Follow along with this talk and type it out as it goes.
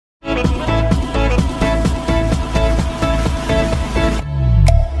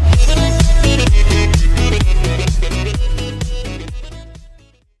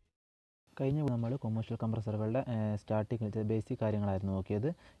Commercial കംപ്രസറുകളുടെ starting basic കാര്യങ്ങളായിരുന്നു നോക്കിയത്.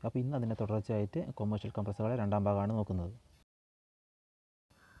 അപ്പോൾ ഇന്ന് അതിൻ്റെ തുടർച്ചയായിട്ട് കൊമേഴ്ഷ്യൽ കംപ്രസറുകളെ രണ്ടാം ഭാഗമാണ് നോക്കുന്നത്.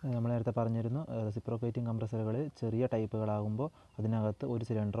 നമ്മൾ നേരത്തെ പറഞ്ഞിരുന്നു, റെസിപ്രോക്കേറ്റിംഗ് കംപ്രസറുകൾ ചെറിയ ടൈപ്പുകളാകുമ്പോൾ അതിനകത്ത് ഒരു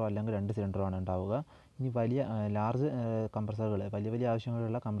സിലിണ്ടറോ അല്ലെങ്കിൽ 2 സിലിണ്ടറോ ആണ് ഉണ്ടാവുക. ഇനി വലിയ ലാർജ് കംപ്രസറുകൾ, വലിയ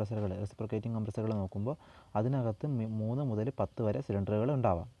ആവശ്യങ്ങളുള്ള കംപ്രസറുകൾ, റെസിപ്രോക്കേറ്റിംഗ് കംപ്രസറുകൾ നോക്കുമ്പോൾ അതിനകത്ത് 3 മുതൽ 10 വരെ സിലിണ്ടറുകൾ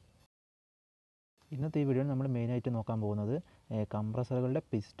ഉണ്ടാവാം. ഇന്നത്തെ ഈ വീഡിയോയിൽ നമ്മൾ മെയിനായിട്ട് നോക്കാൻ പോകുന്നത് കംപ്രസറുകളുടെ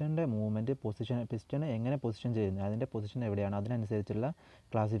പിസ്റ്റൻ്റെ മൂവ്മെൻറ്റ്, പിസ്റ്റൺ എങ്ങനെ പൊസിഷൻ ചെയ്യുന്നത്, അതിൻ്റെ പൊസിഷൻ എവിടെയാണ്, അതിനനുസരിച്ചുള്ള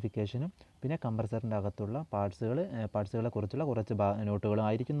ക്ലാസിഫിക്കേഷനും പിന്നെ കംപ്രസറിൻ്റെ അകത്തുള്ള പാർട്സുകളെ കുറിച്ചുള്ള കുറച്ച് നോട്ടുകളും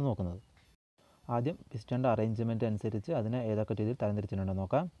ആയിരിക്കും നോക്കുന്നത്. ആദ്യം പിസ്റ്റൻ്റെ അറേഞ്ച്മെൻറ്റ് അനുസരിച്ച് അതിനെ ഏതൊക്കെ രീതിയിൽ തരംതിരിച്ചിട്ടുണ്ടെന്ന്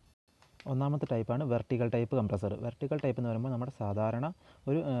നോക്കാം. ഒന്നാമത്തെ ടൈപ്പാണ് vertical type compressor. Vertical type എന്ന് പറയുമ്പോൾ നമ്മുടെ സാധാരണ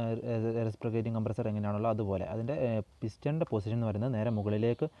ഒരു റെസിപ്രോക്കേറ്റിംഗ് കംപ്രസർ എങ്ങനെയാണല്ലോ അതുപോലെ അതിൻ്റെ പിസ്റ്റൻ്റെ പൊസിഷൻ എന്ന് പറയുന്നത് നേരെ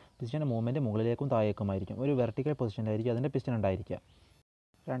മുകളിലേക്ക്, പിസ്റ്റൻ്റെ മൂവ്മെൻറ്റ് മുകളിലേക്കും താഴേക്കുമായിരിക്കും. ഒരു വെർട്ടിക്കൽ പൊസിഷനിലായിരിക്കും അതിൻ്റെ പിസ്റ്റൺ ഉണ്ടായിരിക്കുക.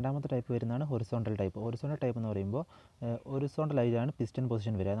 രണ്ടാമത്തെ ടൈപ്പ് വരുന്നതാണ് ഹൊറിസോണ്ടൽ ടൈപ്പ്. ഹൊറിസോണ്ടൽ ടൈപ്പ് എന്ന് പറയുമ്പോൾ ഹൊറിസോണ്ടലായിട്ടാണ് പിസ്റ്റൺ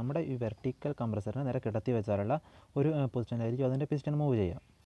പൊസിഷൻ വരിക. നമ്മുടെ ഈ വെർട്ടിക്കൽ കംപ്രസറിനെ നേരെ കിടത്തി വെച്ചാലുള്ള ഒരു പൊസിഷനിലായിരിക്കും അതിൻ്റെ പിസ്റ്റൺ മൂവ് ചെയ്യുക.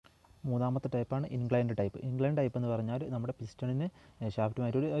 മൂന്നാമത്തെ ടൈപ്പാണ് ഇൻക്ലൈൻഡ് ടൈപ്പ്. ഇൻക്ലൈൻഡ് ടൈപ്പ് എന്ന് പറഞ്ഞാൽ നമ്മുടെ പിസ്റ്റണിന്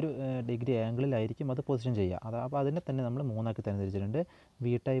ഷാഫ്റ്റുമായിട്ട് ഒരു ഡിഗ്രി ആംഗിളിലായിരിക്കും അത് പൊസിഷൻ ചെയ്യുക. അപ്പോൾ അതിനെ തന്നെ നമ്മൾ മൂന്നാക്കി തരംതിരിച്ചിട്ടുണ്ട്: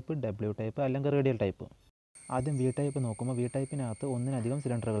 വി ടൈപ്പ്, ഡബ്ല്യു ടൈപ്പ് അല്ലെങ്കിൽ റേഡിയൽ ടൈപ്പ്. ആദ്യം വി ടൈപ്പ് നോക്കുമ്പോൾ വി ടൈപ്പിനകത്ത് ഒന്നിലധികം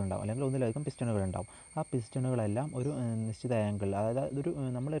സിലിണ്ടറുകൾ ഉണ്ടാവും അല്ലെങ്കിൽ ഒന്നിലധികം പിസ്റ്റണുകൾ ഉണ്ടാവും. ആ പിസ്റ്റണുകളെല്ലാം ഒരു നിശ്ചിത ആംഗിൾ, അതായത്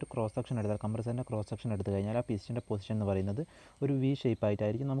നമ്മളൊരു ക്രോസ് സെക്ഷൻ എടുത്താൽ, കംപ്രസറിൻ്റെ ക്രോസ് സെക്ഷൻ എടുത്തു കഴിഞ്ഞാൽ ആ പിസ്റ്റൻ്റെ പൊസിഷൻ എന്ന് പറയുന്നത് ഒരു വി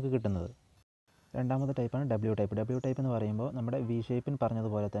ഷേപ്പായിട്ടായിരിക്കും നമുക്ക് കിട്ടുന്നത്. രണ്ടാമത്തെ ടൈപ്പാണ് ഡബ്ല്യു ടൈപ്പ്. ഡബ്ല്യു ടൈപ്പ് എന്ന് പറയുമ്പോൾ നമ്മുടെ വി ഷേപ്പിൽ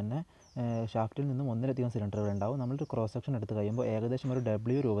പറഞ്ഞതുപോലെ തന്നെ ഷാഫ്റ്റിൽ നിന്നും ഒന്നിലധികം സിലിണ്ടറുകൾ ഉണ്ടാവും. നമ്മളൊരു ക്രോസ് സെക്ഷൻ എടുത്ത് കഴിയുമ്പോൾ ഏകദേശം ഒരു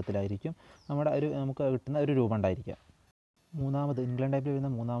ഡബ്ല്യു രൂപത്തിലായിരിക്കും നമുക്ക് കിട്ടുന്ന ഒരു രൂപം ഉണ്ടായിരിക്കുക. ഇൻക്ലൈൻഡ് ടൈപ്പിൽ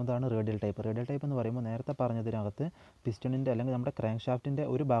വരുന്ന മൂന്നാമതാണ് റേഡിയൽ ടൈപ്പ്. റേഡിയൽ ടൈപ്പ് എന്ന് പറയുമ്പോൾ നേരത്തെ പറഞ്ഞതിനകത്ത് പിസ്റ്റണിൻ്റെ അല്ലെങ്കിൽ നമ്മുടെ ക്രാങ്ക് ഷാഫ്റ്റിൻ്റെ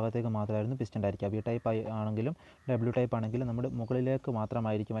ഒരു ഭാഗത്തേക്ക് മാത്രമായിരുന്നു പിസ്റ്റൺ ഉണ്ടായിരിക്കുക. വി ടൈപ്പ് ആണെങ്കിലും ഡബ്ല്യു ടൈപ്പ് ആണെങ്കിലും നമ്മുടെ മുകളിലേക്ക്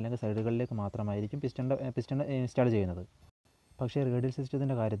മാത്രമായിരിക്കും അല്ലെങ്കിൽ സൈഡുകളിലേക്ക് മാത്രമായിരിക്കും പിസ്റ്റൺ ഇൻസ്റ്റാൾ ചെയ്യുന്നത്. പക്ഷേ റേഡിയൽ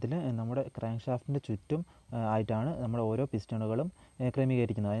സിസ്റ്റത്തിൻ്റെ കാര്യത്തിൽ നമ്മുടെ ക്രാങ്ക് ഷാഫ്റ്റിൻ്റെ ചുറ്റും ആയിട്ടാണ് നമ്മുടെ ഓരോ പിസ്റ്റണുകളും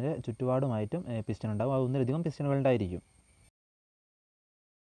ക്രമീകരിക്കുന്നത്. അതിൻ്റെ ചുറ്റുപാടുമായിട്ടും പിസ്റ്റൺ ഉണ്ടാവും. അത് ഒന്നിലധികം പിസ്റ്റണുകൾ ഉണ്ടായിരിക്കും.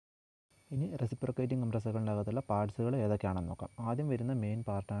 ഇനി റെസിപ്രോക്കേറ്റിംഗ് കംപ്രസറുകളുടെ അകത്തുള്ള പാർട്സുകൾ ഏതൊക്കെയാണെന്ന് നോക്കാം. ആദ്യം വരുന്ന മെയിൻ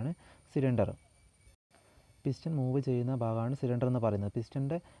പാർട്ടാണ് സിലിണ്ടർ. പിസ്റ്റൺ മൂവ് ചെയ്യുന്ന ഭാഗമാണ് സിലിണ്ടർ എന്ന് പറയുന്നത്.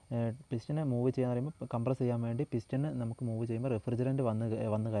 പിസ്റ്റനെ മൂവ് ചെയ്യാൻ പറയുമ്പോൾ കംപ്രസ് ചെയ്യാൻ വേണ്ടി പിസ്റ്റന് നമുക്ക് മൂവ് ചെയ്യുമ്പോൾ റെഫ്രിജറൻറ്റ്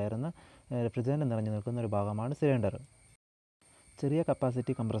വന്ന് കയറുന്ന റെഫ്രിജറൻറ്റ് നിറഞ്ഞു നിൽക്കുന്ന ഒരു ഭാഗമാണ് സിലിണ്ടർ. ചെറിയ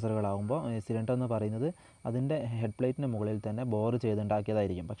കപ്പാസിറ്റി കംപ്രസറുകളാകുമ്പോൾ സിലിണ്ടർ എന്ന് പറയുന്നത് അതിൻ്റെ ഹെഡ് പ്ലേറ്റിന് മുകളിൽ തന്നെ ബോർ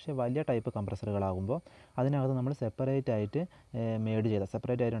ചെയ്തുണ്ടാക്കിയതായിരിക്കും. പക്ഷേ വലിയ ടൈപ്പ് കംപ്രസറുകളാകുമ്പോൾ അതിനകത്ത് നമ്മൾ സെപ്പറേറ്റ് ആയിട്ട്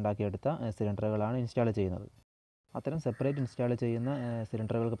ഉണ്ടാക്കിയെടുത്ത സിലിണ്ടറുകളാണ് ഇൻസ്റ്റാൾ ചെയ്യുന്നത്. അത്തരം സെപ്പറേറ്റ് ഇൻസ്റ്റാൾ ചെയ്യുന്ന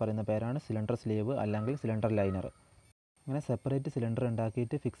സിലിണ്ടറുകൾക്ക് പറയുന്ന പേരാണ് സിലിണ്ടർ സ്ലീവ് അല്ലെങ്കിൽ സിലിണ്ടർ ലൈനർ. അങ്ങനെ സെപ്പറേറ്റ് സിലിണ്ടർ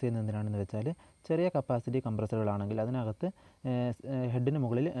ഉണ്ടാക്കിയിട്ട് ഫിക്സ് ചെയ്യുന്നത് എന്തിനാണെന്ന് വെച്ചാൽ, ചെറിയ കപ്പാസിറ്റി കംപ്രസറുകളാണെങ്കിൽ അതിനകത്ത് ഹെഡിന്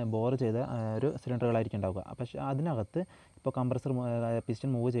മുകളിൽ ബോർ ചെയ്ത ഒരു സിലിണ്ടറുകളായിരിക്കും ഉണ്ടാവുക. പക്ഷേ അതിനകത്ത് ഇപ്പോൾ പിസ്റ്റൺ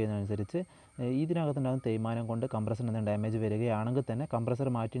മൂവ് ചെയ്യുന്നതനുസരിച്ച് ഇതിനകത്തുണ്ടാകുന്ന തേയ്മാനം കൊണ്ട് കംപ്രസറിന് എന്തെങ്കിലും ഡാമേജ് വരികയാണെങ്കിൽ തന്നെ കംപ്രസർ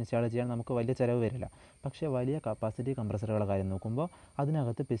മാറ്റി ഇൻസ്റ്റാൾ ചെയ്യാൻ നമുക്ക് വലിയ ചിലവ് വരില്ല. പക്ഷേ വലിയ കപ്പാസിറ്റി കംപ്രസറുകളുടെ കാര്യം നോക്കുമ്പോൾ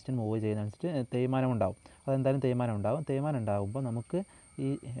അതിനകത്ത് പിസ്റ്റൺ മൂവ് ചെയ്യുന്നതനുസരിച്ച് തേയ്മാനം ഉണ്ടാവും. അതെന്തായാലും തേയ്മാനം ഉണ്ടാകുമ്പോൾ നമുക്ക് ഈ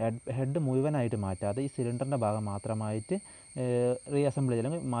ഹെഡ് മുഴുവനായിട്ട് മാറ്റാതെ ഈ സിലിണ്ടറിൻ്റെ ഭാഗം മാത്രമായിട്ട് റീഅസംബിൾ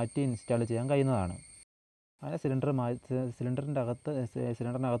അല്ലെങ്കിൽ മാറ്റി ഇൻസ്റ്റാൾ ചെയ്യാൻ കഴിയുന്നതാണ്. അങ്ങനെ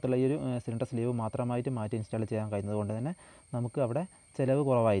സിലിണ്ടറിനകത്തുള്ള ഈ ഒരു സിലിണ്ടർ സ്ലീവ് മാത്രമായിട്ട് മാറ്റി ഇൻസ്റ്റാൾ ചെയ്യാൻ കഴിയുന്നത് കൊണ്ട് തന്നെ നമുക്ക് അവിടെ ചിലവ്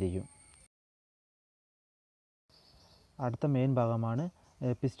കുറവായിരിക്കും. അടുത്ത മെയിൻ ഭാഗമാണ്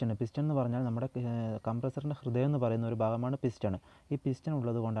പിസ്റ്റൺ എന്ന് പറഞ്ഞാൽ നമ്മുടെ കംപ്രസറിൻ്റെ ഹൃദയം എന്ന് പറയുന്ന ഒരു ഭാഗമാണ് പിസ്റ്റൺ. ഈ പിസ്റ്റൺ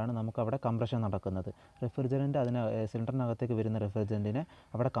ഉള്ളത് കൊണ്ടാണ് നമുക്കവിടെ കംപ്രഷൻ നടക്കുന്നത്. സിലിണ്ടറിനകത്തേക്ക് വരുന്ന റെഫ്രിജറൻറ്റിനെ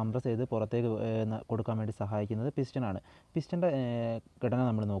അവിടെ കംപ്രസ് ചെയ്ത് പുറത്തേക്ക് കൊടുക്കാൻ വേണ്ടി സഹായിക്കുന്നത് പിസ്റ്റനാണ്. പിസ്റ്റൻ്റെ ഘടന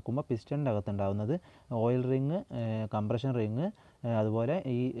നമ്മൾ നോക്കുമ്പോൾ പിസ്റ്റണിൻ്റെ അകത്തുണ്ടാകുന്നത് ഓയിൽ റിങ്, കംപ്രഷൻ റിങ്, അതുപോലെ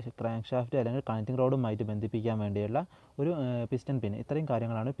ഈ ക്രാങ്ക് ഷാഫ്റ്റ് അല്ലെങ്കിൽ കണക്റ്റിംഗ് റോഡുമായിട്ട് ബന്ധിപ്പിക്കാൻ വേണ്ടിയുള്ള ഒരു പിസ്റ്റൺ പിൻ, ഇത്രയും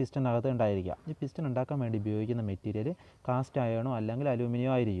കാര്യങ്ങളാണ് പിസ്റ്റണിനകത്ത് ഉണ്ടായിരിക്കുക. ഈ പിസ്റ്റൺ ഉണ്ടാക്കാൻ വേണ്ടി ഉപയോഗിക്കുന്ന മെറ്റീരിയൽ കാസ്റ്റ് അയണോ അല്ലെങ്കിൽ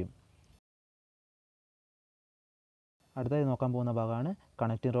അലൂമിനിയോ ആയിരിക്കും. അടുത്തായി നോക്കാൻ പോകുന്ന ഭാഗമാണ്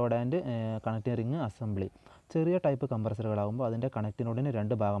connecting road and connecting ring assembly. ചെറിയ ടൈപ്പ് കംപ്രസറുകളാകുമ്പോൾ അതിൻ്റെ കണക്റ്റിംഗ് റോഡിന്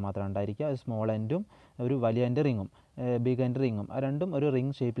 2 ഭാഗം മാത്രമേ ഉണ്ടായിരിക്കുക. സ്മോൾ എൻഡും ഒരു വലിയ എൻഡ് റിങ്ങും, ബിഗ് എൻഡ് റിങ്ങും. ആ രണ്ടും ഒരു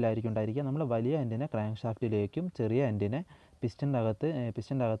റിങ് ഷേപ്പിലായിരിക്കും ഉണ്ടായിരിക്കുക. നമ്മൾ വലിയ എൻഡിനെ ക്രാങ്ക് ഷാഫ്റ്റിലേക്കും ചെറിയ എൻഡിനെ പിസ്റ്റൻ്റെ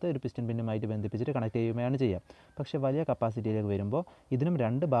അകത്ത് ഒരു പിസ്റ്റൺ പിന്നുമായിട്ട് ബന്ധിപ്പിച്ചിട്ട് കണക്ട് ചെയ്യുകയാണ് ചെയ്യുക. പക്ഷേ വലിയ കപ്പാസിറ്റിയിലേക്ക് വരുമ്പോൾ ഇതിനും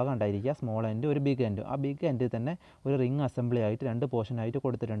 2 ഭാഗം ഉണ്ടായിരിക്കുക: സ്മോൾ എൻഡ്, ഒരു ബിഗ് എൻഡ്. ആ ബിഗ് എൻഡിൽ തന്നെ ഒരു റിങ് അസംബ്ലി ആയിട്ട് 2 പോർഷനായിട്ട്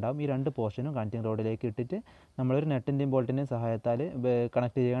കൊടുത്തിട്ടുണ്ടാകും. ഈ 2 പോർഷനും കണക്റ്റിംഗ് റോഡിലേക്ക് ഇട്ടിട്ട് നമ്മളൊരു നെറ്റിൻ്റെയും ബോൾട്ടിൻ്റെയും സഹായത്താൽ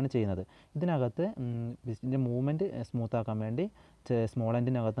കണക്ട് ചെയ്യുകയാണ് ചെയ്യുന്നത്. ഇതിനകത്ത് പിസ്റ്റൻ്റെ മൂവ്മെൻറ്റ് സ്മൂത്താക്കാൻ വേണ്ടി സ്മോൾ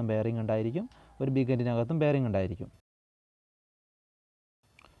എൻഡിനകത്തും ബെയറിംഗ് ഉണ്ടായിരിക്കും, ഒരു ബിഗ് എൻഡിനകത്തും ബെയറിംഗ് ഉണ്ടായിരിക്കും.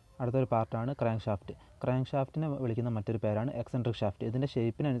 അടുത്തൊരു പാർട്ടാണ് ക്രാങ്ക് ഷാഫ്റ്റ്. ക്രാങ്ക് ഷാഫ്റ്റിനെ വിളിക്കുന്ന മറ്റൊരു പേരാണ് എക്സെൻട്രിക് ഷാഫ്റ്റ്. ഇതിൻ്റെ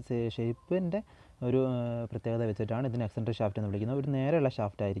ഷേപ്പിൻ്റെ ഒരു പ്രത്യേകത വെച്ചിട്ടാണ് ഇതിനെ എക്സെൻട്രിക് ഷാഫ്റ്റ് എന്ന് വിളിക്കുന്നത്. ഒരു നേരെയുള്ള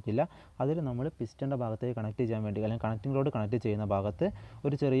ഷാഫ്റ്റ് ആയിരിക്കില്ല. അതിൽ നമ്മൾ പിസ്റ്റൻ്റെ ഭാഗത്തേക്ക് കണക്ട് ചെയ്യാൻ വേണ്ടി അല്ലെങ്കിൽ കണക്റ്റിംഗ് റോഡ് കണക്ട് ചെയ്യുന്ന ഭാഗത്ത്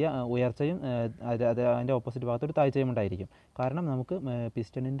ഒരു ചെറിയ ഉയർച്ചയും അതിൻ്റെ ഓപ്പോസിറ്റ് ഭാഗത്ത് ഒരു താഴ്ചയും ഉണ്ടായിരിക്കും. കാരണം നമുക്ക്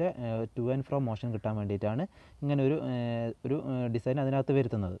പിസ്റ്റണിൻ്റെ ടു ആൻഡ് ഫ്രോ മോഷൻ കിട്ടാൻ വേണ്ടിയിട്ടാണ് ഇങ്ങനെ ഒരു ഡിസൈൻ അതിനകത്ത്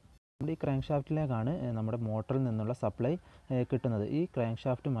വരുത്തുന്നത്. ഈ ക്രാങ്ക് ഷാഫ്റ്റിലേക്കാണ് നമ്മുടെ മോട്ടറിൽ നിന്നുള്ള സപ്ലൈ കിട്ടുന്നത്. ഈ ക്രാങ്ക്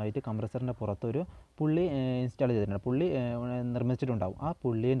ഷാഫ്റ്റുമായിട്ട് കംപ്രസറിൻ്റെ പുറത്തൊരു പുള്ളി ഇൻസ്റ്റാൾ ചെയ്തിട്ടുണ്ട്, പുള്ളി നിർമ്മിച്ചിട്ടുണ്ടാവും. ആ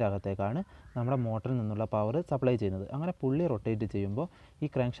പുള്ളീൻ്റെ അകത്തേക്കാണ് നമ്മുടെ മോട്ടറിൽ നിന്നുള്ള പവർ സപ്ലൈ ചെയ്യുന്നത്. അങ്ങനെ പുള്ളി റൊട്ടേറ്റ് ചെയ്യുമ്പോൾ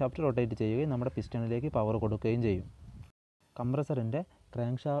ഈ ക്രാങ്ക് ഷാഫ്റ്റ് റൊട്ടേറ്റ് ചെയ്യുകയും നമ്മുടെ പിസ്റ്റണിലേക്ക് പവർ കൊടുക്കുകയും ചെയ്യും. കംപ്രസറിൻ്റെ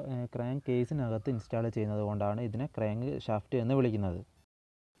ക്രാങ്ക് കേസിനകത്ത് ഇൻസ്റ്റാൾ ചെയ്യുന്നത് കൊണ്ടാണ് ഇതിനെ ക്രാങ്ക് ഷാഫ്റ്റ് എന്ന് വിളിക്കുന്നത്.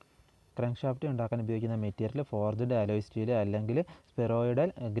 ക്രാങ്ക് ഷാഫ്റ്റ് ഉണ്ടാക്കാൻ ഉപയോഗിക്കുന്ന മെറ്റീരിയൽ ഫോർജ്ഡ് അലോയ് സ്റ്റീൽ അല്ലെങ്കിൽ സ്പെറോയിഡൽ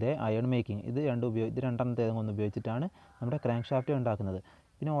ഗ്രേ അയൺ മേക്കിംഗ്. ഇത് രണ്ടെണ്ണത്തേതും ഒന്ന് ഉപയോഗിച്ചിട്ടാണ് നമ്മുടെ ക്രാങ്ക് ഷാഫ്റ്റ് ഉണ്ടാക്കുന്നത്.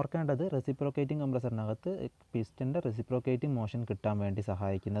 പിന്നെ ഓർക്കേണ്ടത് റെസിപ്രോക്കേറ്റിംഗ് കംപ്രസറിനകത്ത് പിസ്റ്റൻ്റെ റെസിപ്രോക്കേറ്റിംഗ് മോഷൻ കിട്ടാൻ വേണ്ടി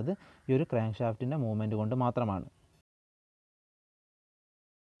സഹായിക്കുന്നത് ഈ ഒരു ക്രാങ്ക് ഷാഫ്റ്റിൻ്റെ മൂവ്മെൻറ്റ് കൊണ്ട് മാത്രമാണ്.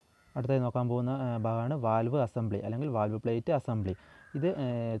 അടുത്തായി നോക്കാൻ പോകുന്ന ഭാഗമാണ് വാൽവ് അസംബ്ലി അല്ലെങ്കിൽ വാൽവ് പ്ലേറ്റ് അസംബ്ലി. ഇത്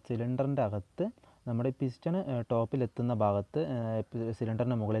സിലിണ്ടറിൻ്റെ അകത്ത് നമ്മുടെ പിസ്റ്റൺ ടോപ്പിലെത്തുന്ന ഭാഗത്ത്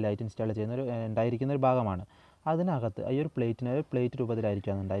സിലിണ്ടറിന് മുകളിലായിട്ട് ഇൻസ്റ്റാൾ ഉണ്ടായിരിക്കുന്ന ഒരു ഭാഗമാണ്. അതിനകത്ത് ഈ ഒരു പ്ലേറ്റ്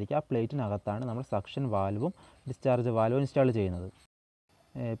രൂപത്തിലായിരിക്കും അതുണ്ടായിരിക്കുക. ആ പ്ലേറ്റിനകത്താണ് നമ്മൾ സക്ഷൻ വാൽവും ഡിസ്ചാർജ് വാൽവും ഇൻസ്റ്റാൾ ചെയ്യുന്നത്.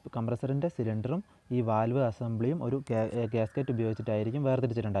 കംപ്രസറിൻ്റെ സിലിണ്ടറും ഈ വാൽവ് അസംബ്ലിയും ഒരു ഗ്യാസ്കറ്റ് ഉപയോഗിച്ചിട്ടായിരിക്കും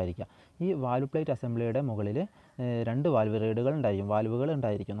വേർതിരിച്ചിട്ടുണ്ടായിരിക്കുക. ഈ വാൽവ് പ്ലേറ്റ് അസംബ്ലിയുടെ മുകളിൽ 2 വാൽവുകൾ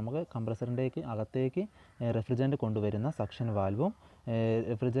ഉണ്ടായിരിക്കും. നമുക്ക് കംപ്രസറിൻ്റെ അകത്തേക്ക് റെഫ്രിജറൻറ്റ് കൊണ്ടുവരുന്ന സക്ഷൻ വാൽവും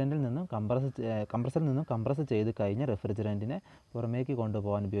റെഫ്രിജറൻറ്റിൽ നിന്നും കംപ്രസറിൽ നിന്നും കംപ്രസ് ചെയ്ത് കഴിഞ്ഞ റെഫ്രിജറൻറ്റിനെ പുറമേക്ക്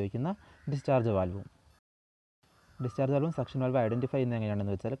കൊണ്ടുപോകാൻ ഉപയോഗിക്കുന്ന ഡിസ്ചാർജ് വാൽവും സക്ഷൻ വാൽവ് ഐഡൻറ്റിഫൈ ചെയ്യുന്നത്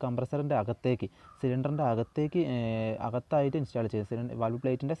എങ്ങനെയാണെന്ന് വെച്ചാൽ കംപ്രസറിൻ്റെ അകത്തേക്ക് സിലിണ്ടറിൻ്റെ അകത്തായിട്ട് ഇൻസ്റ്റാൾ ചെയ്ത് വാൽവ്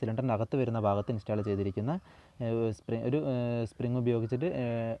പ്ലേറ്റിൻ്റെ സിലിണ്ടറിൻ്റെ അകത്ത് വരുന്ന ഭാഗത്ത് ഇൻസ്റ്റാൾ ചെയ്തിരിക്കുന്ന സ്പ്രിങ് ഉപയോഗിച്ചിട്ട്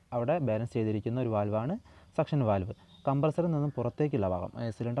അവിടെ ബാലൻസ് ചെയ്തിരിക്കുന്ന ഒരു വാൽവാണ് സക്ഷൻ വാൽവ്. കംപ്രസറിൽ നിന്നും പുറത്തേക്കുള്ള ഭാഗം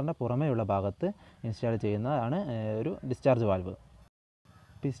സിലിണ്ടറിൻ്റെ പുറമേയുള്ള ഭാഗത്ത് ഇൻസ്റ്റാൾ ചെയ്യുന്നതാണ് ഒരു ഡിസ്ചാർജ് വാൽവ്.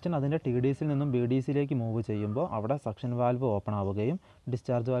 പിസ്റ്റൺ അതിൻ്റെ TDCയിൽ നിന്നും BDCയിലേക്ക് മൂവ് ചെയ്യുമ്പോൾ അവിടെ സക്ഷൻ വാൽവ് ഓപ്പൺ ആവുകയും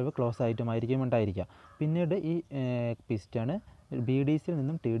ഡിസ്ചാർജ് വാൽവ് ക്ലോസ് ആയിട്ടുമായിരിക്കും ഉണ്ടായിരിക്കുക. പിന്നീട് ഈ പിസ്റ്റൺ BDCയിൽ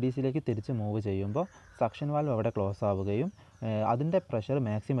നിന്നും TDCയിലേക്ക് തിരിച്ച് മൂവ് ചെയ്യുമ്പോൾ സക്ഷൻ വാൽവ് അവിടെ ക്ലോസ് ആവുകയും അതിൻ്റെ പ്രഷർ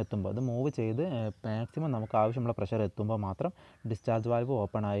മാക്സിമം എത്തുമ്പോൾ അത് മൂവ് ചെയ്ത് മാക്സിമം നമുക്ക് ആവശ്യമുള്ള പ്രഷർ എത്തുമ്പോൾ മാത്രം ഡിസ്ചാർജ് വാൽവ്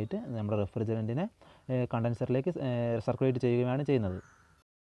ഓപ്പൺ ആയിട്ട് നമ്മുടെ റെഫ്രിജറൻറ്റിനെ കണ്ടൻസറിലേക്ക് സർക്കുലേറ്റ് ചെയ്യുകയാണ് ചെയ്യുന്നത്.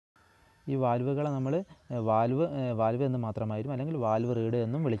 ഈ വാൽവുകളെ നമ്മൾ വാൽവ് എന്ന് മാത്രമായിരിക്കും അല്ലെങ്കിൽ വാൽവ് റീഡ്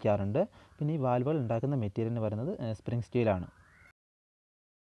എന്നും വിളിക്കാറുണ്ട്. പിന്നെ ഈ വാൽവുകൾ ഉണ്ടാക്കുന്ന മെറ്റീരിയൽ എന്ന് പറയുന്നത് സ്പ്രിംഗ് സ്റ്റീലാണ്.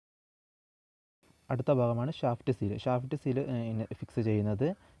 അടുത്ത ഭാഗമാണ് ഷാഫ്റ്റ് സീൽ ഫിക്സ് ചെയ്യുന്നത്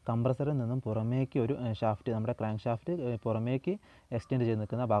കംപ്രസറിൽ നിന്നും പുറമേക്ക് ഒരു ഷാഫ്റ്റ് നമ്മുടെ ക്രാങ്ക് ഷാഫ്റ്റ് പുറമേക്ക് എക്സ്റ്റെൻഡ് ചെയ്ത്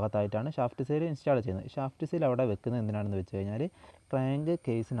നിൽക്കുന്ന ഭാഗത്തായിട്ടാണ് ഷാഫ്റ്റ് സീൽ ഇൻസ്റ്റാൾ ചെയ്യുന്നത്. ഷാഫ്റ്റ് സീൽ അവിടെ വെക്കുന്നത് എന്തിനാണെന്ന് വെച്ച് കഴിഞ്ഞാൽ ക്രാങ്ക്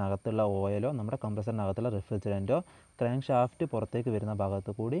കേസിനകത്തുള്ള ഓയിലോ നമ്മുടെ കംപ്രസറിനകത്തുള്ള റെഫ്രിജറൻറ്റോ ക്രാങ്ക് ഷാഫ്റ്റ് പുറത്തേക്ക് വരുന്ന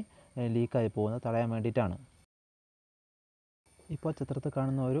ഭാഗത്ത് കൂടി ലീക്കായി പോകുന്നത് തടയാൻ വേണ്ടിയിട്ടാണ്. ഇപ്പോൾ ചിത്രത്തിൽ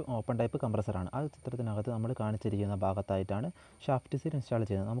കാണുന്ന ഒരു ഓപ്പൺ ടൈപ്പ് കംപ്രസറാണ്. ആ ചിത്രത്തിനകത്ത് നമ്മൾ കാണിച്ചിരിക്കുന്ന ഭാഗത്തായിട്ടാണ് ഷാഫ്റ്റ് സീൽ ഇൻസ്റ്റാൾ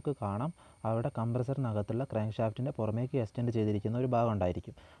ചെയ്യുന്നത്. നമുക്ക് കാണാം അവിടെ കംപ്രസറിനകത്തുള്ള ക്രാങ്ക് ഷാഫ്റ്റിൻ്റെ പുറമേക്ക് എക്സ്റ്റെൻഡ് ചെയ്തിരിക്കുന്ന ഒരു ഭാഗം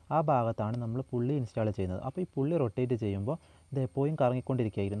ഉണ്ടായിരിക്കും. ആ ഭാഗത്താണ് നമ്മൾ പുള്ളി ഇൻസ്റ്റാൾ ചെയ്യുന്നത്. അപ്പോൾ ഈ പുള്ളി റൊട്ടേറ്റ് ചെയ്യുമ്പോൾ ഇത് എപ്പോഴും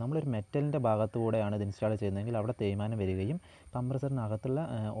കറങ്ങിക്കൊണ്ടിരിക്കുകയായിരിക്കും. നമ്മളൊരു മെറ്റലിൻ്റെ ഭാഗത്തുകൂടെയാണ് ഇത് ഇൻസ്റ്റാൾ ചെയ്യുന്നതെങ്കിൽ അവിടെ തേയ്മാനം വരികയും കംപ്രസറിനകത്തുള്ള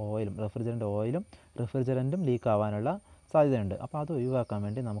റെഫ്രിജറൻറ്റും ലീക്ക് ആവാനുള്ള സാധ്യതയുണ്ട്. അപ്പോൾ അത് ഒഴിവാക്കാൻ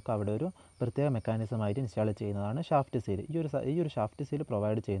വേണ്ടി നമുക്ക് അവിടെ ഒരു പ്രത്യേക മെക്കാനിസമായിട്ട് ഇൻസ്റ്റാൾ ചെയ്യുന്നതാണ് ഷാഫ്റ്റ് സീൽ. ഈ ഒരു ഷാഫ്റ്റ് സീൽ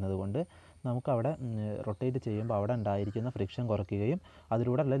പ്രൊവൈഡ് ചെയ്യുന്നത് കൊണ്ട് നമുക്കവിടെ റൊട്ടേറ്റ് ചെയ്യുമ്പോൾ അവിടെ ഉണ്ടായിരിക്കുന്ന ഫ്രിക്ഷൻ കുറയ്ക്കുകയും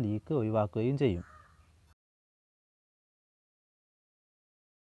അതിലൂടെയുള്ള ലീക്ക് ഒഴിവാക്കുകയും ചെയ്യും.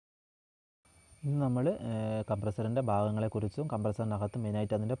 ഇന്ന് നമ്മൾ കംപ്രസറിൻ്റെ ഭാഗങ്ങളെക്കുറിച്ചും കംപ്രസറിനകത്ത്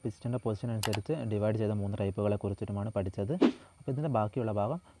മെയിനായിട്ട് അതിൻ്റെ പിസ്റ്റൻ്റെ പൊസിഷൻ അനുസരിച്ച് ഡിവൈഡ് ചെയ്ത 3 ടൈപ്പുകളെ കുറിച്ചിട്ടുമാണ് പഠിച്ചത്. അപ്പോൾ ഇതിൻ്റെ ബാക്കിയുള്ള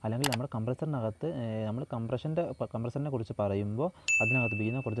ഭാഗം അല്ലെങ്കിൽ നമ്മുടെ കംപ്രസറിനകത്ത് നമ്മൾ കംപ്രസറിനെ കുറിച്ച് പറയുമ്പോൾ അതിനകത്ത്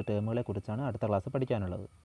ഉപയോഗിക്കുന്ന കുറച്ച് ടേമുകളെ കുറിച്ചാണ് അടുത്ത ക്ലാസ് പഠിക്കാനുള്ളത്.